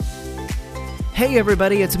Hey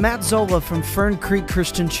everybody, it's Matt Zola from Fern Creek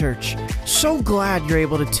Christian Church. So glad you're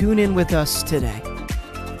able to tune in with us today.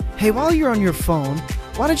 Hey, while you're on your phone,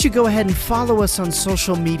 why don't you go ahead and follow us on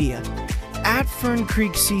social media at Fern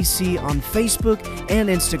Creek CC on Facebook and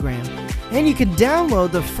Instagram. And you can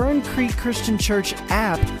download the Fern Creek Christian Church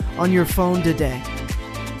app on your phone today.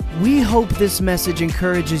 We hope this message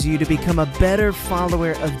encourages you to become a better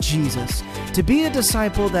follower of Jesus, to be a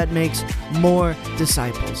disciple that makes more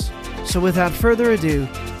disciples. So without further ado,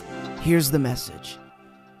 here's the message.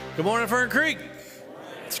 Good morning, Fern Creek.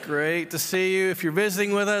 It's great to see you. If you're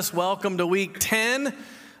visiting with us, welcome to week 10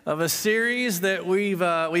 of a series that we've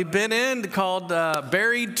been in called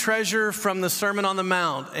Buried Treasure from the Sermon on the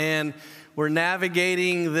Mount. And we're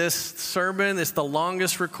navigating this sermon. It's the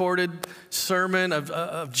longest recorded sermon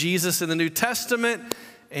of Jesus in the New Testament.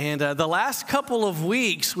 And the last couple of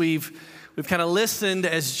weeks, we've kind of listened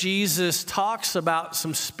as Jesus talks about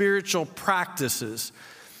some spiritual practices.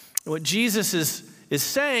 What Jesus is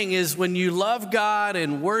saying is when you love God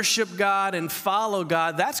and worship God and follow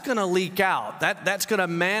God, that's going to leak out. That's going to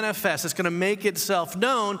manifest. It's going to make itself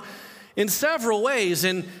known in several ways.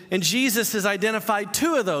 And Jesus has identified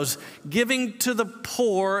two of those, giving to the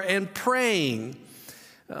poor and praying.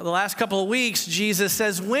 The last couple of weeks, Jesus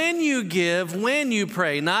says, when you give, when you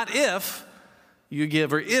pray, not if you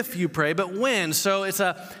give or if you pray, but when. So it's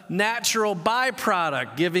a natural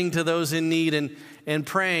byproduct, giving to those in need and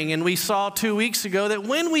praying. And we saw 2 weeks ago that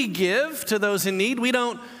when we give to those in need, we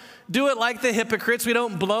don't do it like the hypocrites. We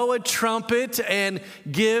don't blow a trumpet and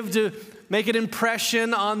give to make an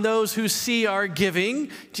impression on those who see our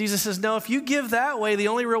giving. Jesus says, no, if you give that way, the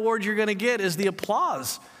only reward you're going to get is the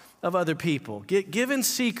applause of other people. Give in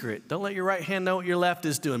secret. Don't let your right hand know what your left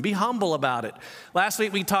is doing. Be humble about it. Last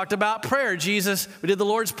week we talked about prayer. We did the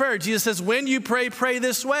Lord's Prayer. Jesus says, when you pray, pray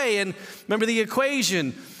this way. And remember the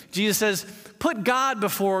equation. Jesus says, put God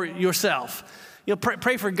before yourself.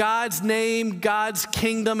 Pray for God's name, God's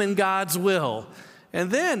kingdom, and God's will.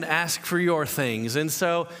 And then ask for your things. And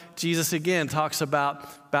so Jesus again talks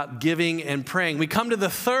about giving and praying. We come to the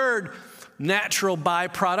third natural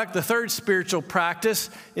byproduct, the third spiritual practice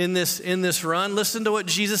in this run. Listen to what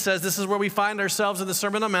Jesus says. This is where we find ourselves in the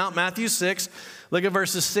Sermon on the Mount, Matthew 6. Look at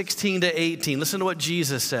verses 16 to 18. Listen to what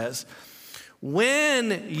Jesus says.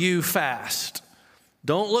 When you fast,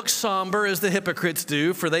 don't look somber as the hypocrites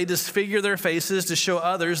do, for they disfigure their faces to show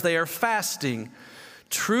others they are fasting.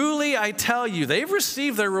 Truly, I tell you, they've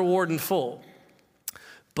received their reward in full.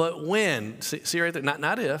 But when, see right there,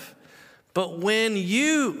 not if, but when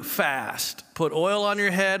you fast, put oil on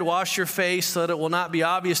your head, wash your face so that it will not be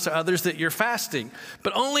obvious to others that you're fasting,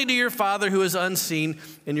 but only to your Father who is unseen,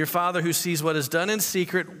 and your Father who sees what is done in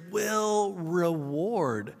secret will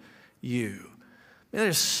reward you. Man,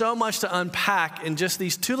 there's so much to unpack in just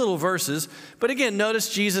these two little verses. But again,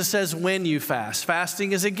 notice Jesus says when you fast.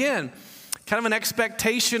 Fasting is, again, kind of an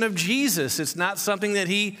expectation of Jesus. It's not something that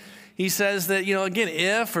he says that, again,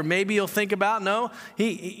 if or maybe you'll think about. No,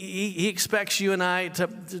 he expects you and I to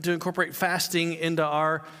incorporate fasting into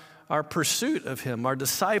our pursuit of him, our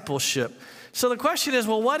discipleship. So the question is,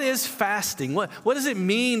 well, what is fasting? What does it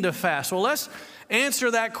mean to fast? Well, let's answer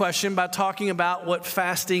that question by talking about what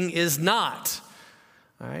fasting is not.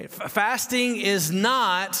 All right, fasting is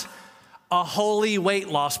not a holy weight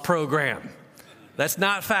loss program. That's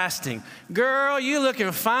not fasting. Girl, you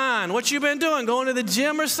looking fine. What you been doing? Going to the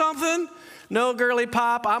gym or something? No, girly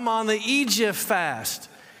pop, I'm on the Egypt fast.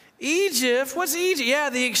 Egypt? What's Egypt?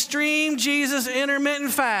 Yeah, the extreme Jesus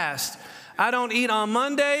intermittent fast. I don't eat on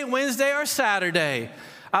Monday, Wednesday, or Saturday.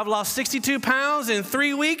 I've lost 62 pounds in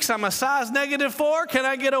 3 weeks. I'm a size -4. Can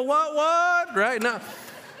I get a what? Right? No.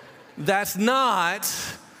 That's not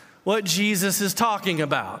what Jesus is talking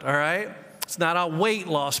about, all right? It's not a weight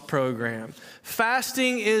loss program.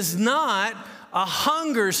 Fasting is not a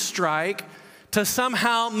hunger strike to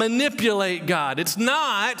somehow manipulate God. It's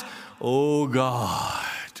not, oh God,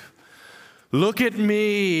 look at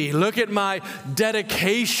me. Look at my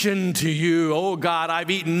dedication to you. Oh God,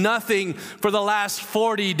 I've eaten nothing for the last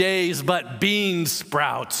 40 days but bean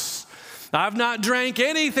sprouts. I've not drank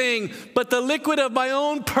anything but the liquid of my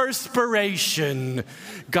own perspiration.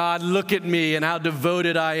 God, look at me and how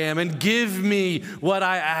devoted I am and give me what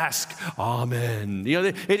I ask. Amen.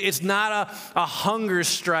 It's not a hunger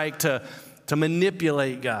strike to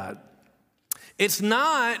manipulate God. It's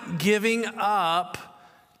not giving up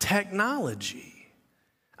technology.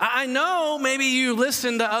 I know maybe you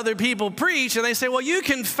listen to other people preach and they say, well, you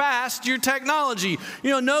can fast your technology.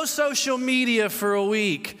 No social media for a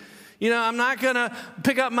week. I'm not going to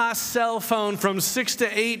pick up my cell phone from 6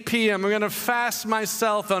 to 8 p.m. I'm going to fast my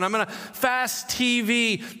cell phone. I'm going to fast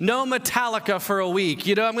TV, no Metallica for a week.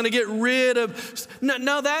 I'm going to get rid of,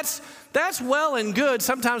 no, that's well and good.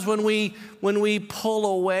 Sometimes when we pull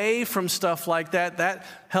away from stuff like that, that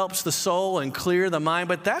helps the soul and clear the mind,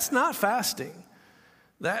 but that's not fasting.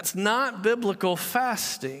 That's not biblical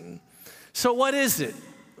fasting. So what is it?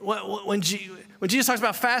 When Jesus talks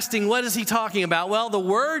about fasting, what is he talking about? Well, the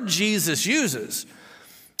word Jesus uses,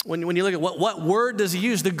 when you look at what word does he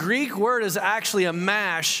use, the Greek word is actually a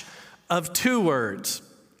mash of two words.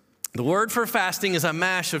 The word for fasting is a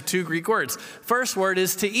mash of two Greek words. First word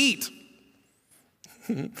is to eat.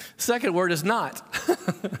 Second word is not.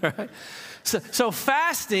 Right? So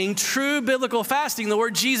fasting, true biblical fasting, the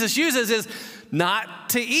word Jesus uses is not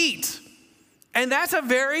to eat. And that's a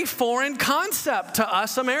very foreign concept to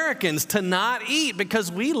us Americans, to not eat, because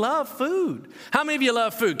we love food. How many of you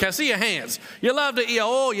love food? Can I see your hands? You love to eat.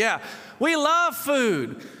 Oh, yeah. We love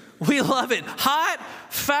food. We love it. Hot,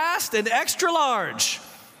 fast, and extra large.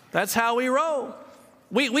 That's how we roll.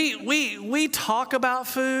 We talk about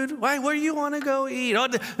food. Where do you want to go eat? Oh,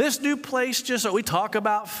 this new place we talk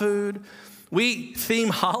about food. We theme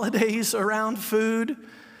holidays around food.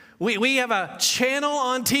 We have a channel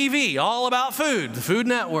on TV all about food, the Food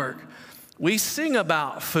Network. We sing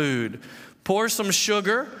about food. Pour some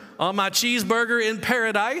sugar on my cheeseburger in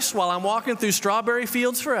paradise while I'm walking through strawberry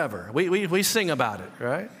fields forever. We sing about it,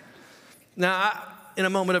 right? Now, in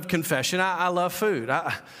a moment of confession, I love food.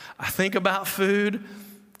 I think about food.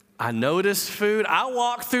 I notice food. I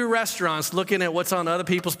walk through restaurants looking at what's on other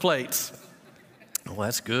people's plates. Oh,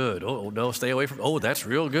 that's good. Oh, no, stay away from, oh, that's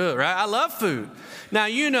real good, right? I love food.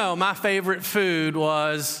 Now, my favorite food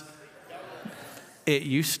it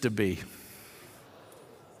used to be.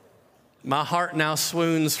 My heart now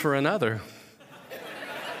swoons for another.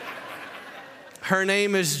 Her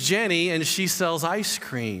name is Jenny, and she sells ice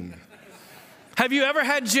cream. Have you ever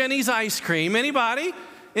had Jenny's ice cream? Anybody?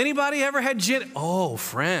 Anybody ever had Jenny? Oh,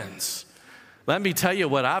 friends, let me tell you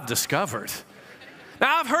what I've discovered.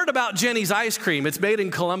 Now, I've heard about Jenny's ice cream. It's made in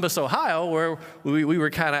Columbus, Ohio, where we were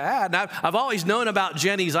kind of at. And I've always known about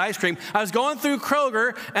Jenny's ice cream. I was going through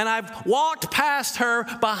Kroger, and I've walked past her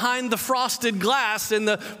behind the frosted glass in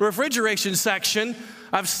the refrigeration section.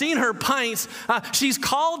 I've seen her pints. She's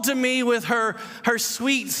called to me with her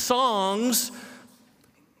sweet songs.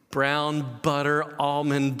 Brown butter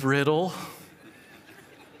almond brittle.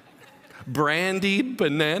 Brandied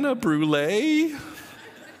banana brulee.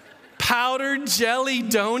 Powdered jelly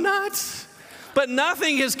donuts, but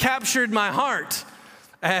nothing has captured my heart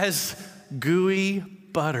as gooey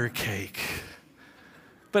butter cake.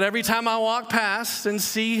 But every time I walk past and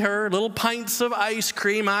see her little pints of ice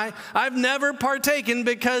cream, I've never partaken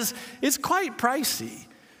because it's quite pricey.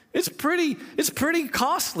 It's pretty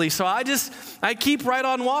costly, so I keep right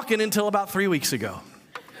on walking until about 3 weeks ago.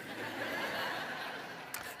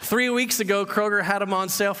 3 weeks ago, Kroger had them on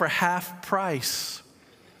sale for half price.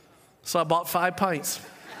 So I bought 5 pints.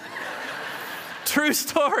 True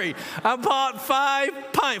story. I bought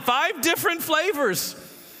 5 pints, 5 different flavors.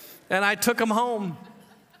 And I took them home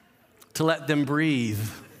to let them breathe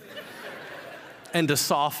and to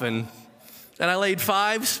soften. And I laid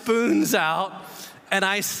 5 spoons out and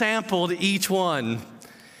I sampled each one.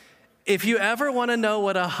 If you ever want to know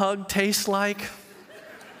what a hug tastes like,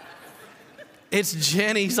 it's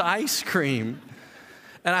Jenny's ice cream.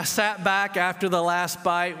 And I sat back after the last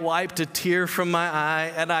bite, wiped a tear from my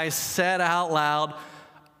eye, and I said out loud,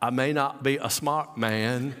 I may not be a smart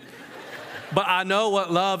man, but I know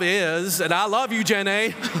what love is, and I love you,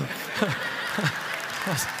 Jenny.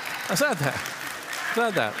 I said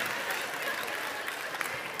that.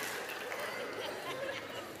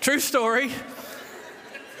 True story.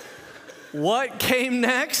 What came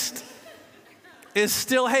next is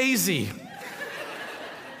still hazy.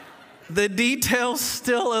 The details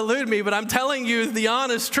still elude me, but I'm telling you the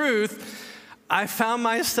honest truth. I found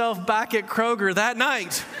myself back at Kroger that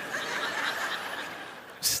night,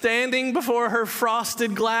 standing before her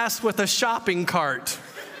frosted glass with a shopping cart.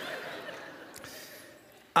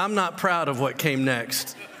 I'm not proud of what came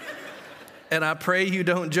next, and I pray you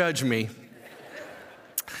don't judge me.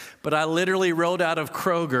 But I literally rolled out of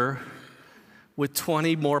Kroger with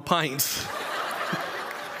 20 more pints.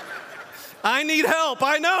 I need help,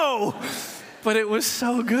 I know. But it was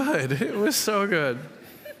so good. It was so good.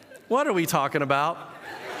 What are we talking about?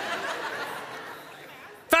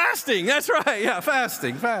 Fasting, that's right. Yeah,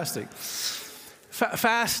 fasting.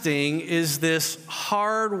 Fasting is this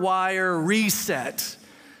hardwire reset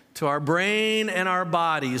to our brain and our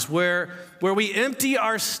bodies where we empty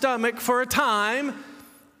our stomach for a time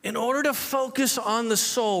in order to focus on the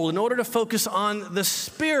soul, in order to focus on the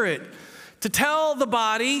spirit, to tell the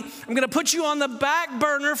body, I'm going to put you on the back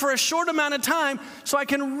burner for a short amount of time so I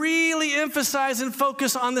can really emphasize and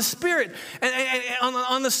focus on the spirit and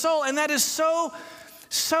on the soul. And that is so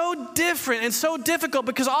different and so difficult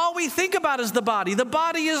because all we think about is the body. The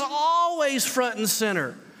body is always front and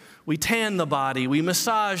center. We tan the body, we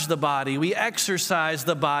massage the body, we exercise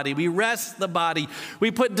the body, we rest the body,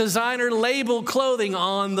 we put designer label clothing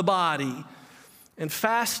on the body. And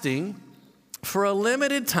fasting for a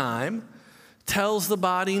limited time tells the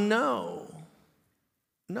body no.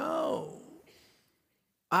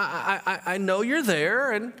 I know you're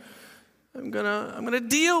there, and I'm gonna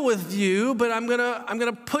deal with you, but I'm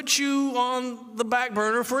gonna put you on the back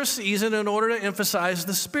burner for a season in order to emphasize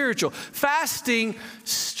the spiritual. Fasting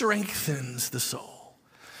strengthens the soul.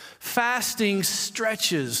 Fasting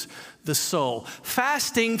stretches the soul.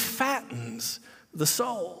 Fasting fattens the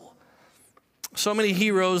soul. So many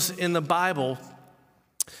heroes in the Bible,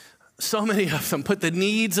 so many of them put the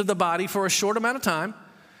needs of the body for a short amount of time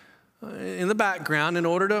in the background in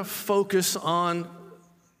order to focus on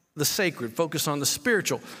the sacred, focus on the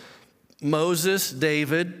spiritual. Moses,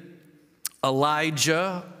 David,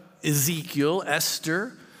 Elijah, Ezekiel,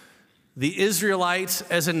 Esther, the Israelites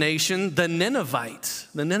as a nation, the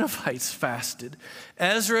Ninevites fasted.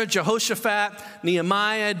 Ezra, Jehoshaphat,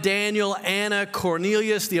 Nehemiah, Daniel, Anna,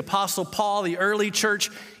 Cornelius, the Apostle Paul, the early church,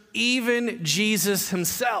 even Jesus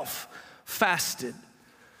himself fasted.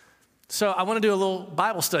 So I want to do a little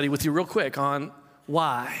Bible study with you real quick on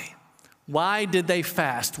why. Why did they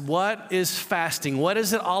fast? What is fasting? What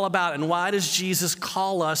is it all about? And why does Jesus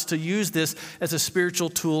call us to use this as a spiritual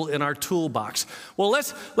tool in our toolbox? Well,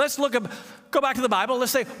 let's go back to the Bible.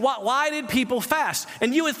 Let's say, why did people fast?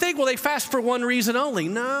 And you would think, well, they fast for one reason only.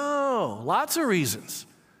 No, lots of reasons.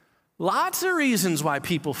 Lots of reasons why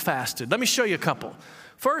people fasted. Let me show you a couple.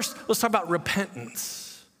 First, let's talk about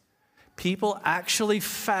repentance. People actually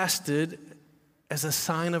fasted as a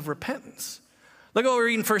sign of repentance. Look what we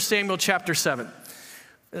read in 1 Samuel chapter 7.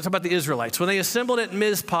 It's about the Israelites. When they assembled at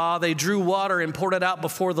Mizpah, they drew water and poured it out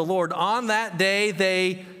before the Lord. On that day,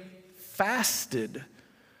 they fasted.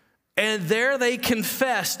 And there they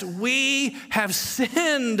confessed, we have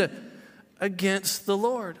sinned against the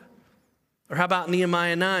Lord. Or how about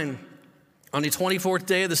Nehemiah 9? On the 24th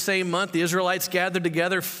day of the same month, the Israelites gathered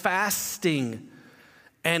together fasting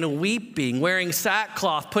and weeping, wearing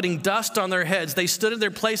sackcloth, putting dust on their heads. They stood in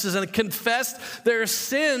their places and confessed their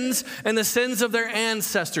sins and the sins of their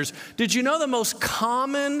ancestors. Did you know the most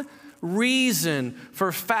common reason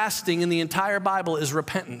for fasting in the entire Bible is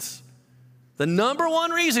repentance? The number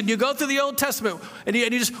one reason, you go through the Old Testament and you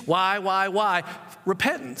just, why?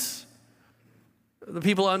 Repentance. The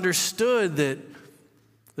people understood that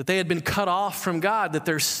they had been cut off from God, that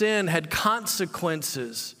their sin had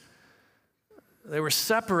consequences. They were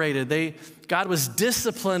separated. God was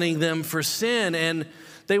disciplining them for sin, and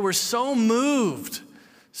they were so moved,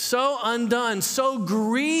 so undone, so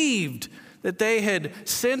grieved that they had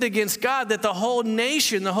sinned against God that the whole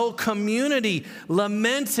nation, the whole community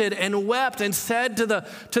lamented and wept and said to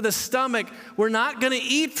the stomach, we're not going to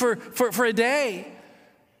eat for a day.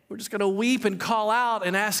 We're just going to weep and call out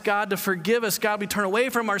and ask God to forgive us. God, we turn away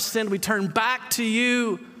from our sin. We turn back to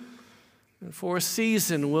you. And for a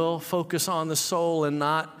season, we'll focus on the soul and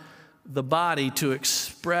not the body to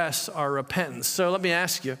express our repentance. So let me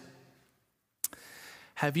ask you,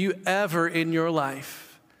 have you ever in your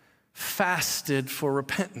life fasted for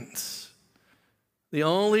repentance? The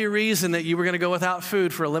only reason that you were going to go without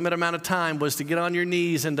food for a limited amount of time was to get on your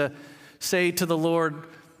knees and to say to the Lord,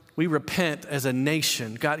 we repent as a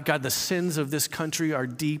nation. God, the sins of this country are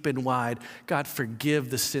deep and wide. God, forgive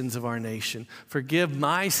the sins of our nation. Forgive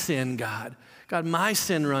my sin, God. God, my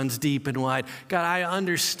sin runs deep and wide. God, I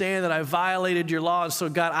understand that I violated your laws. So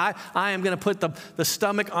God, I am going to put the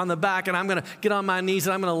stomach on the back, and I'm going to get on my knees,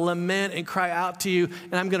 and I'm going to lament and cry out to you,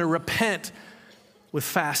 and I'm going to repent with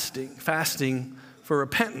fasting for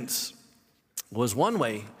repentance was one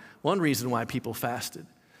reason why people fasted.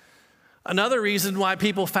 Another reason why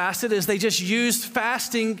people fasted is they just used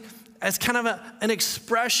fasting as kind of an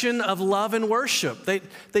expression of love and worship. They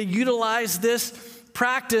utilized this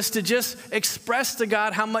practice to just express to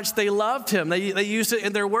God how much they loved him. They used it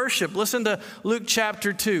in their worship. Listen to Luke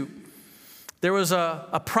chapter 2. There was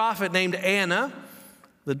a prophet named Anna,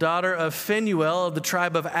 the daughter of Phanuel of the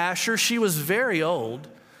tribe of Asher. She was very old.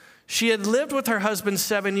 She had lived with her husband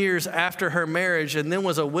 7 years after her marriage and then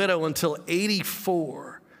was a widow until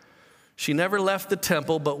 84. She never left the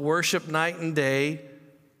temple, but worshiped night and day,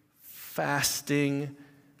 fasting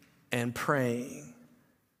and praying.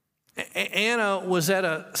 Anna was at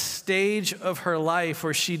a stage of her life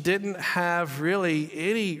where she didn't have really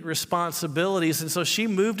any responsibilities, and so she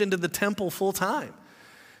moved into the temple full time.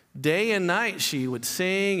 Day and night, she would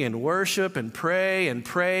sing and worship and pray and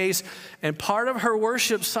praise. And part of her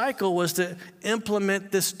worship cycle was to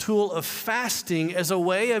implement this tool of fasting as a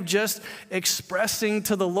way of just expressing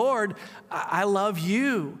to the Lord, I love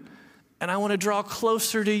you, and I want to draw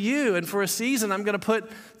closer to you. And for a season, I'm going to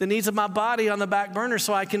put the needs of my body on the back burner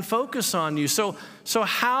so I can focus on you. So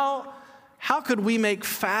how could we make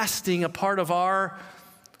fasting a part of our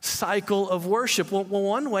cycle of worship? Well,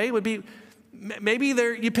 one way would be, maybe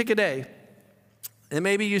you pick a day, and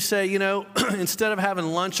maybe you say, instead of having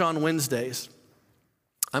lunch on Wednesdays,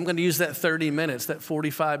 I'm going to use that 30 minutes, that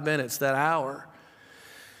 45 minutes, that hour,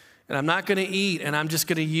 and I'm not going to eat, and I'm just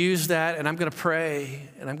going to use that, and I'm going to pray,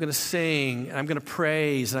 and I'm going to sing, and I'm going to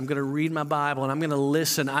praise, and I'm going to read my Bible, and I'm going to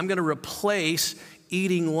listen. I'm going to replace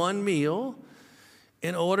eating one meal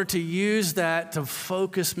in order to use that to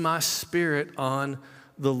focus my spirit on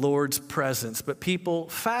the Lord's presence. But people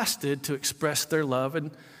fasted to express their love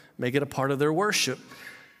and make it a part of their worship.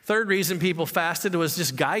 Third reason people fasted was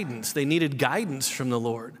just guidance. They needed guidance from the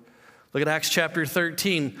Lord. Look at Acts chapter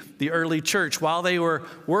 13, the early church. While they were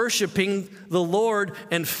worshiping the Lord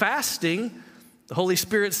and fasting, the Holy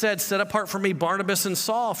Spirit said, set apart for me Barnabas and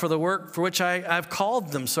Saul for the work for which I've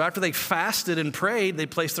called them. So after they fasted and prayed, they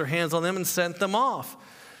placed their hands on them and sent them off.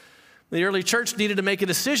 The early church needed to make a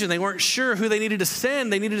decision. They weren't sure who they needed to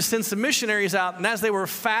send. They needed to send some missionaries out. And as they were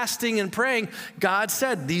fasting and praying, God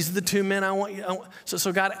said, these are the two men I want you.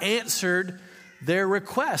 So God answered their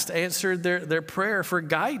request, answered their prayer for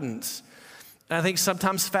guidance. And I think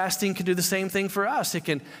sometimes fasting can do the same thing for us. It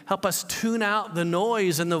can help us tune out the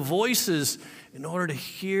noise and the voices in order to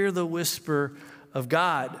hear the whisper of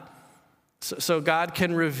God. So God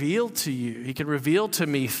can reveal to you. He can reveal to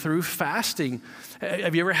me through fasting.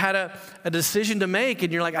 Have you ever had a decision to make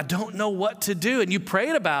and you're like, I don't know what to do, and you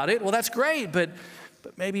prayed about it? Well, that's great, but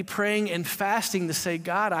maybe praying and fasting to say,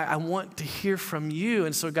 God, I want to hear from you.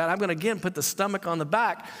 And so God, I'm going to again put the stomach on the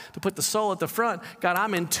back to put the soul at the front. God,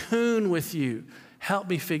 I'm in tune with you. Help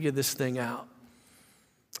me figure this thing out.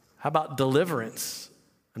 How about deliverance?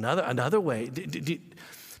 Another way.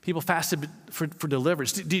 People fasted for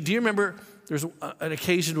deliverance. Do you remember there's an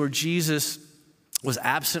occasion where Jesus was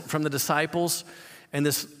absent from the disciples, and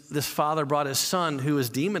this father brought his son who was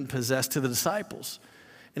demon-possessed to the disciples.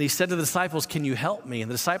 And he said to the disciples, can you help me? And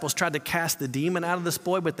the disciples tried to cast the demon out of this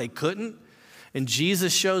boy, but they couldn't. And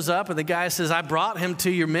Jesus shows up, and the guy says, I brought him to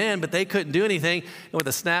your men, but they couldn't do anything. And with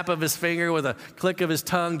a snap of his finger, with a click of his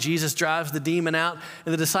tongue, Jesus drives the demon out.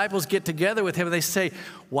 And the disciples get together with him, and they say,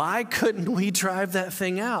 why couldn't we drive that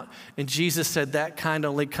thing out? And Jesus said, that kind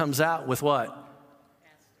only comes out with what?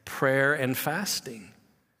 Prayer and fasting.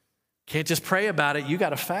 Can't just pray about it. You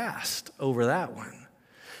got to fast over that one.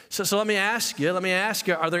 So let me ask you,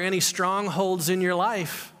 are there any strongholds in your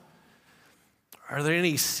life? Are there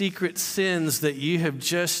any secret sins that you have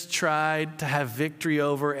just tried to have victory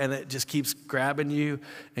over, and it just keeps grabbing you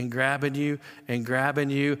and grabbing you and grabbing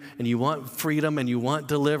you, and you want freedom and you want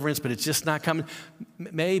deliverance, but it's just not coming?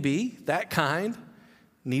 Maybe that kind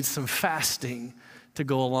needs some fasting to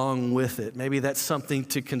go along with it. Maybe that's something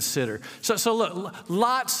to consider. So look,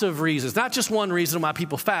 lots of reasons, not just one reason why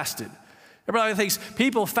people fasted. Everybody thinks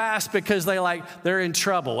people fast because they're in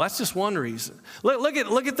trouble. That's just one reason. Look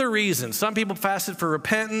at the reasons. Some people fasted for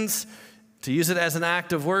repentance, to use it as an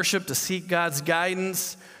act of worship, to seek God's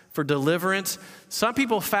guidance, for deliverance. Some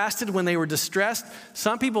people fasted when they were distressed.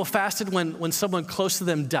 Some people fasted when someone close to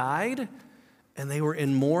them died and they were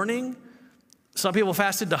in mourning. Some people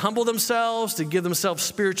fasted to humble themselves, to give themselves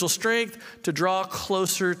spiritual strength, to draw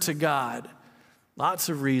closer to God. Lots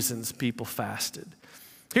of reasons people fasted.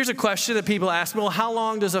 Here's a question that people ask me, well, how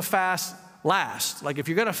long does a fast last? Like if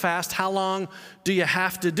you're going to fast, how long do you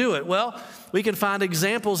have to do it? Well, we can find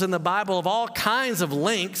examples in the Bible of all kinds of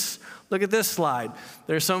lengths. Look at this slide.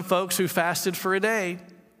 There's some folks who fasted for a day.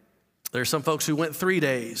 There's some folks who went 3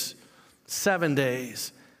 days, 7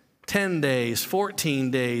 days, 10 days,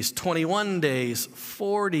 14 days, 21 days,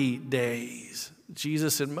 40 days.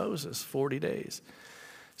 Jesus and Moses, 40 days.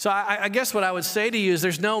 So I guess what I would say to you is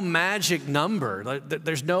there's no magic number.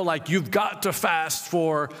 There's no you've got to fast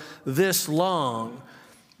for this long.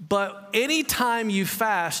 But anytime you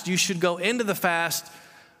fast, you should go into the fast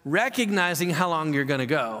recognizing how long you're going to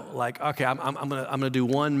go. Okay, I'm going to do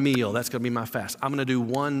one meal. That's going to be my fast. I'm going to do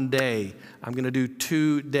 1 day. I'm going to do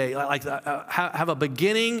 2 days. Have a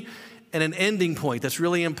beginning and an ending point. That's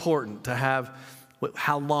really important to have.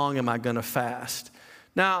 How long am I going to fast?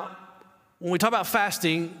 Now, when we talk about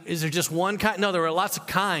fasting, is there just one kind? No, there are lots of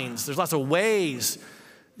kinds. There's lots of ways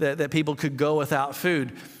that people could go without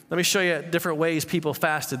food. Let me show you different ways people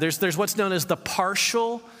fasted. There's what's known as the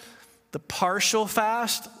partial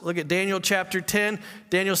fast. Look at Daniel chapter 10.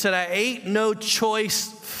 Daniel said, I ate no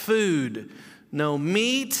choice food, no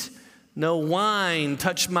meat, no wine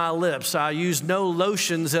touched my lips. I used no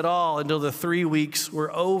lotions at all until the 3 weeks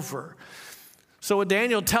were over. So what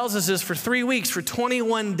Daniel tells us is for 3 weeks, for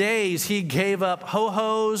 21 days, he gave up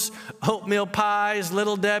ho-hos, oatmeal pies,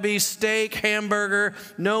 Little Debbie's, steak, hamburger,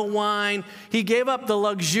 no wine. He gave up the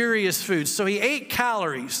luxurious foods. So he ate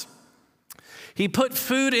calories. He put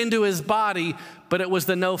food into his body, but it was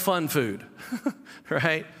the no fun food,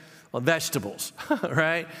 right? Well, vegetables,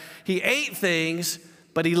 right? He ate things,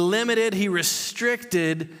 but he limited, he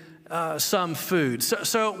restricted some food.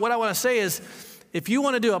 So what I want to say is, if you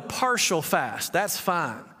want to do a partial fast, that's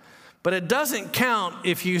fine. But it doesn't count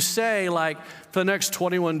if you say, like, for the next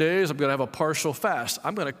 21 days, I'm going to have a partial fast.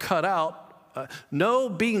 I'm going to cut out, no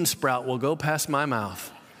bean sprout will go past my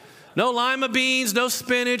mouth. No lima beans, no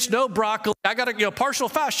spinach, no broccoli. I got to, partial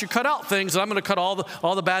fast, you cut out things, and I'm going to cut all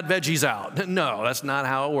the bad veggies out. No, that's not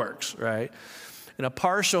how it works, right? In a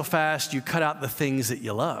partial fast, you cut out the things that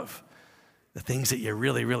you love, the things that you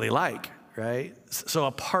really, really like. Right? So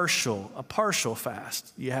a partial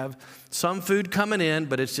fast. You have some food coming in,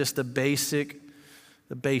 but it's just the basics,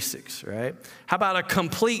 right? How about a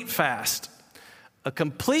complete fast? A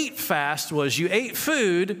complete fast was you ate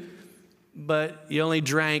food, but you only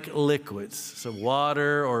drank liquids, so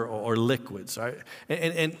water or liquids, right?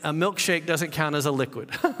 And a milkshake doesn't count as a liquid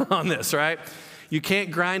on this, right? You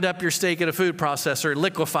can't grind up your steak in a food processor,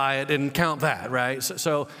 liquefy it, and count that, right?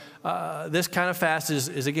 So this kind of fast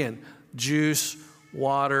is again, juice,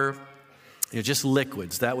 water, just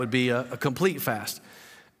liquids. That would be a complete fast.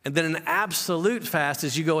 And then an absolute fast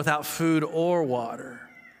is you go without food or water.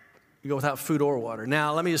 You go without food or water.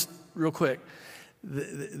 Now, let me just, real quick,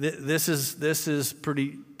 this is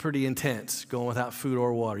pretty intense, going without food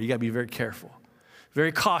or water. You got to be very careful,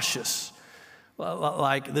 very cautious.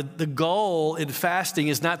 Like the goal in fasting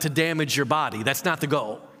is not to damage your body. That's not the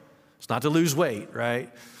goal. It's not to lose weight,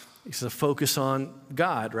 right? It's to focus on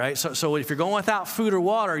God, right? So if you're going without food or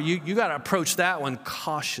water, you got to approach that one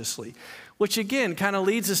cautiously, which again kind of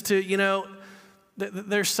leads us to,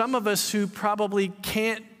 there's some of us who probably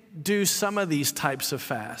can't do some of these types of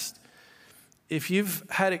fast. If you've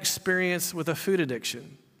had experience with a food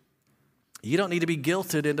addiction, you don't need to be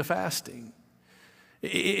guilted into fasting.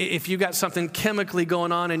 If you've got something chemically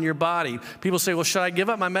going on in your body, people say, well, should I give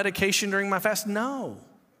up my medication during my fast? No.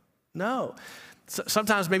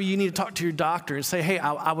 Sometimes maybe you need to talk to your doctor and say, hey,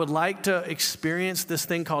 I would like to experience this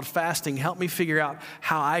thing called fasting. Help me figure out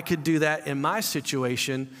how I could do that in my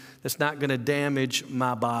situation that's not going to damage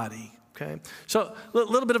my body, okay? So a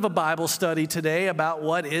little bit of a Bible study today about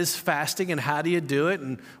what is fasting and how do you do it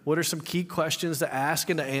and what are some key questions to ask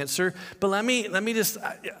and to answer. But let me just,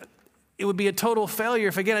 it would be a total failure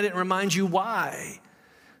if, again, I didn't remind you why.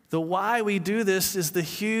 The why we do this is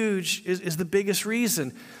the biggest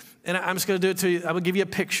reason. And I'm just going to do it to you. I will give you a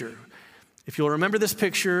picture. If you'll remember this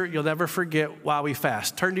picture, you'll never forget why we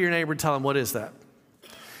fast. Turn to your neighbor and tell him, what is that?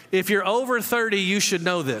 If you're over 30, you should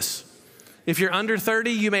know this. If you're under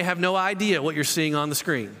 30, you may have no idea what you're seeing on the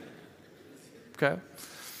screen. Okay?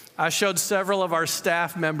 I showed several of our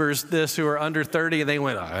staff members this who are under 30, and they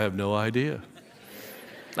went, I have no idea.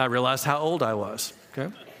 I realized how old I was.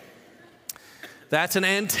 Okay? That's an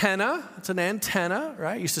antenna. It's an antenna,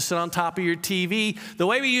 right? Used to sit on top of your TV. The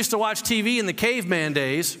way we used to watch TV in the caveman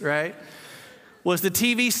days, right, was the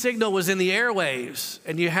TV signal was in the airwaves,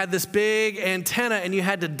 and you had this big antenna, and you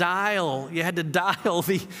had to dial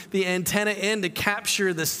the antenna in to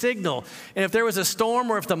capture the signal. And if there was a storm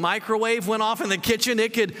or if the microwave went off in the kitchen,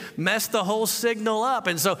 it could mess the whole signal up.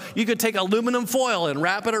 And so you could take aluminum foil and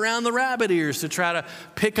wrap it around the rabbit ears to try to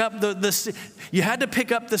pick up you had to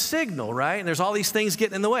pick up the signal, right? And there's all these things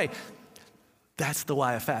getting in the way. That's the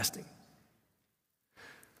why of fasting.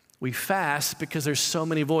 We fast because there's so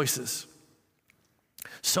many voices.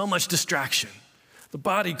 So much distraction. The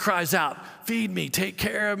body cries out, feed me, take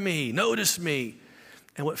care of me, notice me.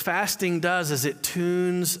 And what fasting does is it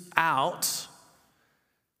tunes out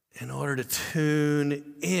in order to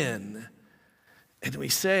tune in. And we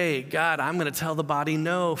say, God, I'm going to tell the body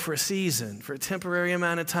no for a season, for a temporary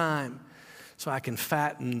amount of time, so I can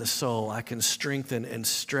fatten the soul. I can strengthen and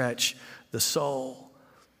stretch the soul.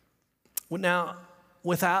 Now,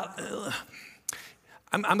 I'm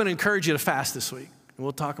going to encourage you to fast this week.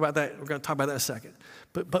 We'll talk about that. We're going to talk about that in a second.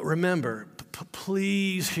 But remember,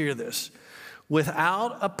 please hear this.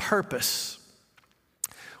 Without a purpose,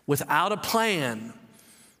 Without a plan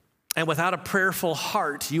and without a prayerful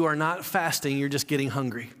heart, you are not fasting, you're just getting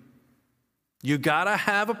hungry. You gotta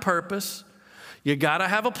have a purpose, you gotta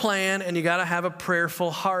have a plan, and you gotta have a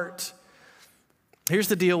prayerful heart. Here's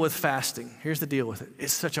the deal with fasting. Here's the deal with it.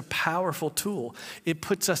 It's such a powerful tool. It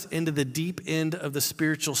puts us into the deep end of the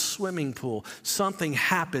spiritual swimming pool. Something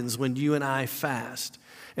happens when you and I fast.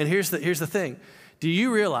 And here's the thing. Do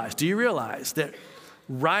you realize that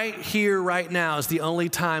right here, right now is the only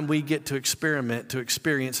time we get to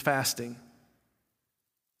experience fasting?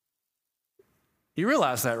 You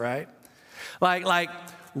realize that, right? Like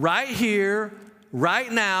right here,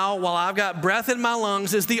 right now, while I've got breath in my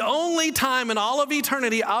lungs, is the only time in all of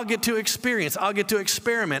eternity I'll get to experience, I'll get to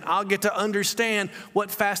experiment, I'll get to understand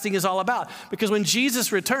what fasting is all about. Because when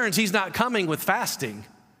Jesus returns, he's not coming with fasting.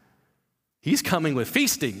 He's coming with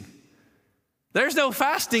feasting. There's no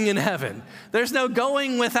fasting in heaven. There's no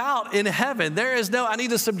going without in heaven. There is no, I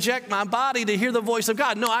need to subject my body to hear the voice of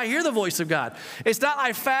God. No, I hear the voice of God. It's not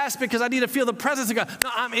I fast because I need to feel the presence of God. No,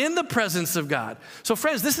 I'm in the presence of God. So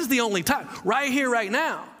friends, this is the only time, right here, right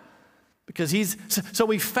now. Because so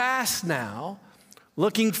we fast now,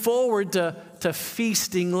 looking forward to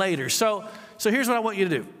feasting later. So here's what I want you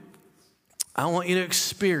to do. I want you to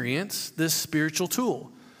experience this spiritual tool.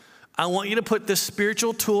 I want you to put this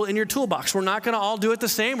spiritual tool in your toolbox. We're not going to all do it the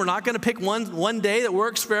same. We're not going to pick one day that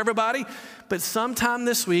works for everybody. But sometime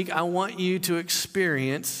this week, I want you to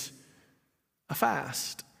experience a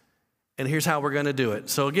fast. And here's how we're going to do it.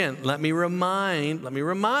 So again, let me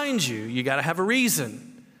remind you, you got to have a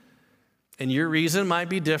reason. And your reason might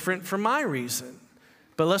be different from my reason.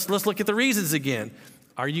 But let's look at the reasons again.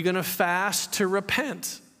 Are you going to fast to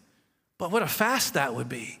repent? But what a fast that would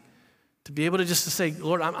be. To be able to just to say,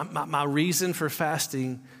 Lord, my reason for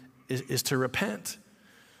fasting is to repent.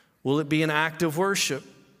 Will it be an act of worship?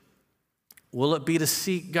 Will it be to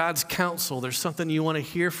seek God's counsel? There's something you want to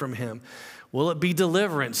hear from him. Will it be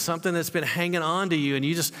deliverance? Something that's been hanging on to you and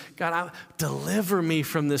you just, God, deliver me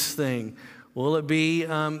from this thing. Will it be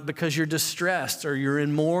because you're distressed or you're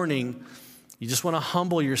in mourning? You just want to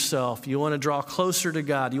humble yourself. You want to draw closer to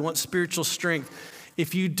God. You want spiritual strength.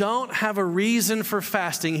 If you don't have a reason for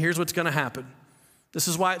fasting, here's what's going to happen. This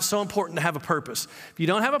is why it's so important to have a purpose. If you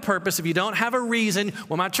don't have a purpose, if you don't have a reason,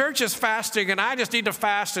 well, my church is fasting and I just need to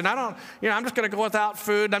fast and I'm just going to go without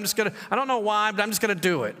food. I don't know why, but I'm just going to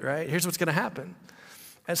do it, right? Here's what's going to happen.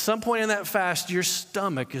 At some point in that fast, your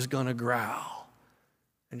stomach is going to growl.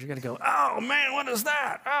 And you're going to go, oh man, what is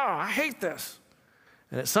that? Oh, I hate this.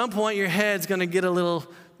 And at some point, your head's going to get a little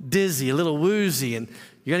dizzy, a little woozy, and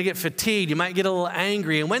you're going to get fatigued. You might get a little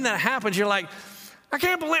angry. And when that happens, you're like, I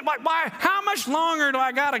can't believe, why? How much longer do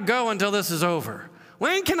I got to go until this is over?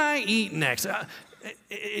 When can I eat next?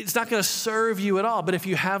 It's not going to serve you at all. But if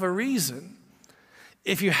you have a reason,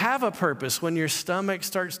 if you have a purpose, when your stomach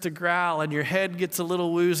starts to growl and your head gets a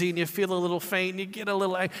little woozy and you feel a little faint and you get a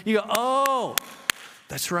little angry, you go, oh,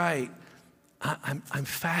 that's right. I'm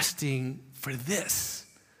fasting for this.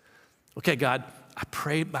 Okay, God, I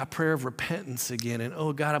prayed my prayer of repentance again, and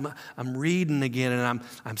oh God, I'm reading again, and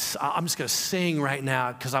I'm just going to sing right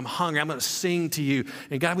now because I'm hungry. I'm going to sing to you,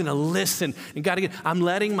 and God, I'm going to listen, and God, again, I'm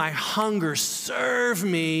letting my hunger serve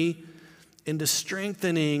me into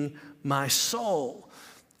strengthening my soul.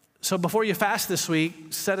 So before you fast this week,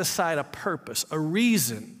 set aside a purpose, a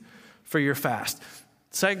reason for your fast.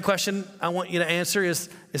 Second question I want you to answer is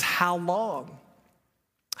how long?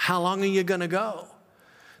 How long are you going to go?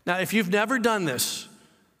 Now, if you've never done this,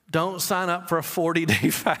 don't sign up for a 40-day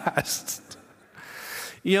fast.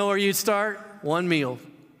 You know where you'd start? One meal.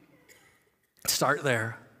 Start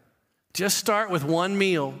there. Just start with one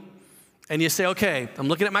meal. And you say, okay, I'm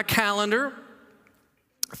looking at my calendar.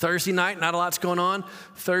 Thursday night, not a lot's going on.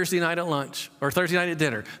 Thursday night at lunch, or Thursday night at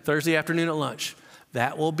dinner. Thursday afternoon at lunch.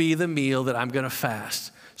 That will be the meal that I'm going to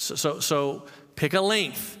fast. So pick a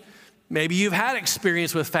length. Maybe you've had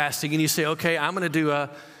experience with fasting and you say, okay, I'm going to do a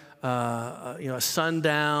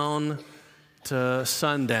sundown to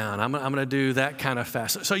sundown. I'm going to do that kind of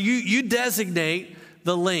fast. So you designate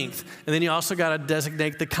the length, and then you also got to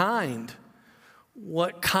designate the kind.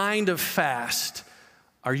 What kind of fast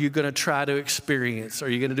are you going to try to experience? Are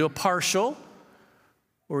you going to do a partial,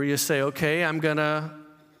 or you say, okay, I'm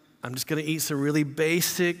just going to eat some really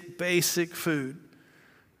basic food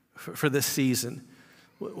for this season?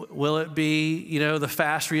 Will it be, the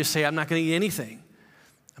fast where you say, I'm not going to eat anything?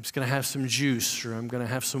 I'm just going to have some juice, or I'm going to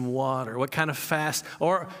have some water. What kind of fast?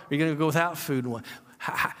 Or are you going to go without food?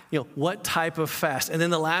 What type of fast? And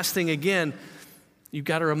then the last thing, again, you've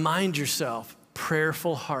got to remind yourself,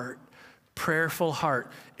 prayerful heart. Prayerful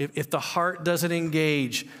heart. If the heart doesn't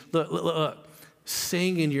engage, look,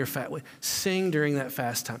 Sing in your fast. Sing during that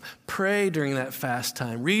fast time. Pray during that fast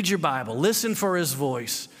time. Read your Bible. Listen for his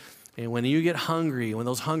voice. And when you get hungry, when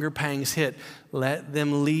those hunger pangs hit, let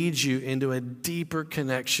them lead you into a deeper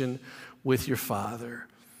connection with your Father.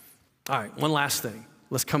 All right, one last thing.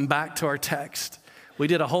 Let's come back to our text. We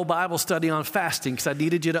did a whole Bible study on fasting because I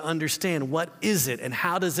needed you to understand what is it and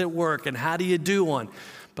how does it work and how do you do one.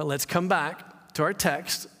 But let's come back to our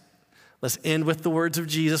text. Let's end with the words of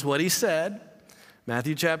Jesus, what he said.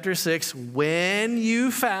 Matthew chapter 6, when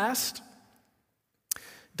you fast,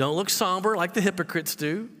 don't look somber like the hypocrites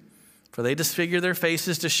do, for they disfigure their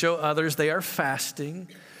faces to show others they are fasting.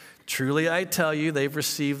 Truly I tell you, they've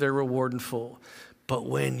received their reward in full. But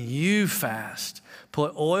when you fast,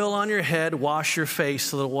 put oil on your head, wash your face,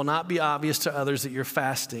 so that it will not be obvious to others that you're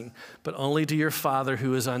fasting, but only to your Father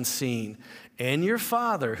who is unseen. And your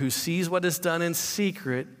Father who sees what is done in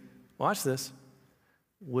secret, watch this,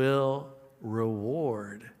 will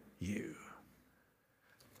reward you.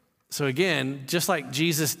 So again, just like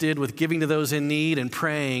Jesus did with giving to those in need and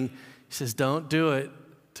praying, he says, don't do it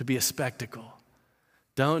to be a spectacle.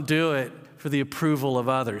 Don't do it for the approval of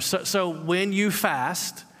others. So when you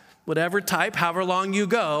fast, whatever type, however long you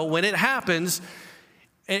go, when it happens,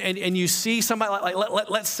 and you see somebody,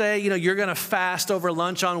 let's say, you're going to fast over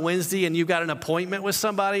lunch on Wednesday and you've got an appointment with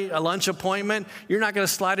somebody, a lunch appointment, you're not going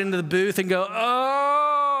to slide into the booth and go,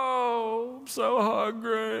 oh, I'm so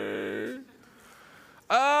hungry.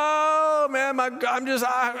 Oh, man,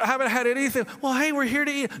 I haven't had anything. Well, hey, we're here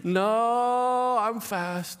to eat. No, I'm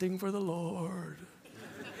fasting for the Lord.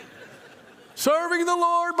 Serving the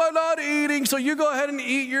Lord by not eating. So you go ahead and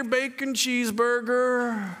eat your bacon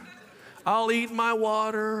cheeseburger. I'll eat my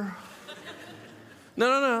water.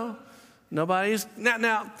 No. Nobody's.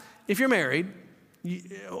 Now, if you're married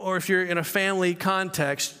or if you're in a family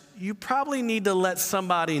context, you probably need to let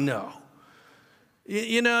somebody know.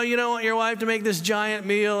 You don't want your wife to make this giant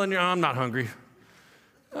meal and I'm not hungry.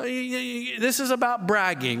 This is about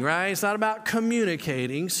bragging, right? It's not about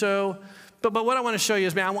communicating. So, but what I want to show you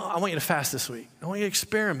is, man, I want you to fast this week. I want you to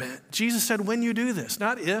experiment. Jesus said, when you do this,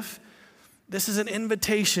 not if. This is an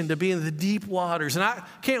invitation to be in the deep waters. And I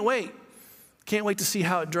can't wait. Can't wait to see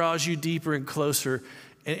how it draws you deeper and closer.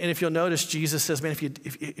 And if you'll notice, Jesus says, man,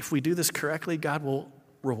 if we do this correctly, God will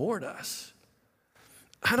reward us.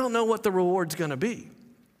 I don't know what the reward's going to be.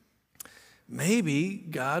 Maybe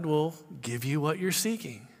God will give you what you're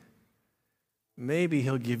seeking. Maybe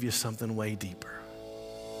he'll give you something way deeper.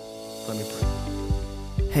 Let me pray.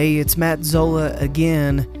 Hey, it's Matt Zola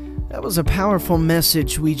again. That was a powerful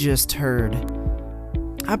message we just heard.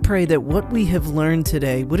 I pray that what we have learned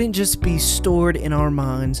today wouldn't just be stored in our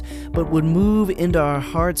minds, but would move into our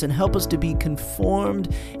hearts and help us to be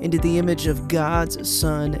conformed into the image of God's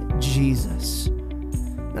Son, Jesus.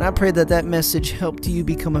 And I pray that that message helped you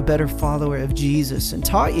become a better follower of Jesus and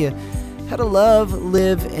taught you how to love,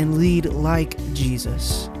 live, and lead like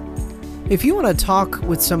Jesus. If you want to talk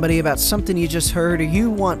with somebody about something you just heard, or you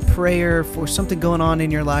want prayer for something going on in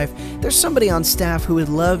your life, there's somebody on staff who would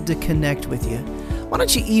love to connect with you. Why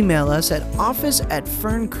don't you email us at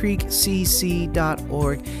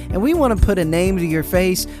office@ferncreekcc.org, and we want to put a name to your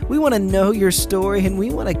face, we want to know your story, and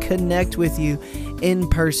we want to connect with you in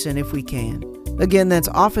person if we can. Again, that's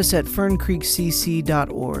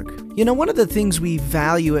office@ferncreekcc.org. You know, one of the things we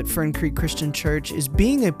value at Fern Creek Christian Church is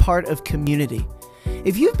being a part of community.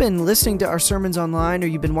 If you've been listening to our sermons online or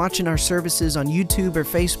you've been watching our services on YouTube or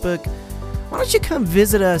Facebook, why don't you come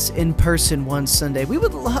visit us in person one Sunday? We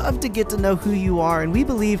would love to get to know who you are, and we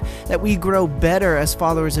believe that we grow better as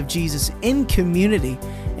followers of Jesus in community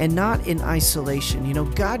and not in isolation. You know,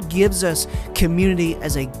 God gives us community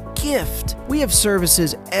as a gift. We have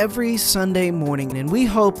services every Sunday morning, and we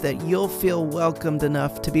hope that you'll feel welcomed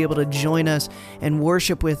enough to be able to join us and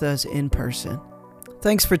worship with us in person.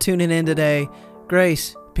 Thanks for tuning in today.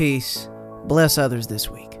 Grace, peace, bless others this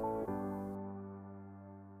week.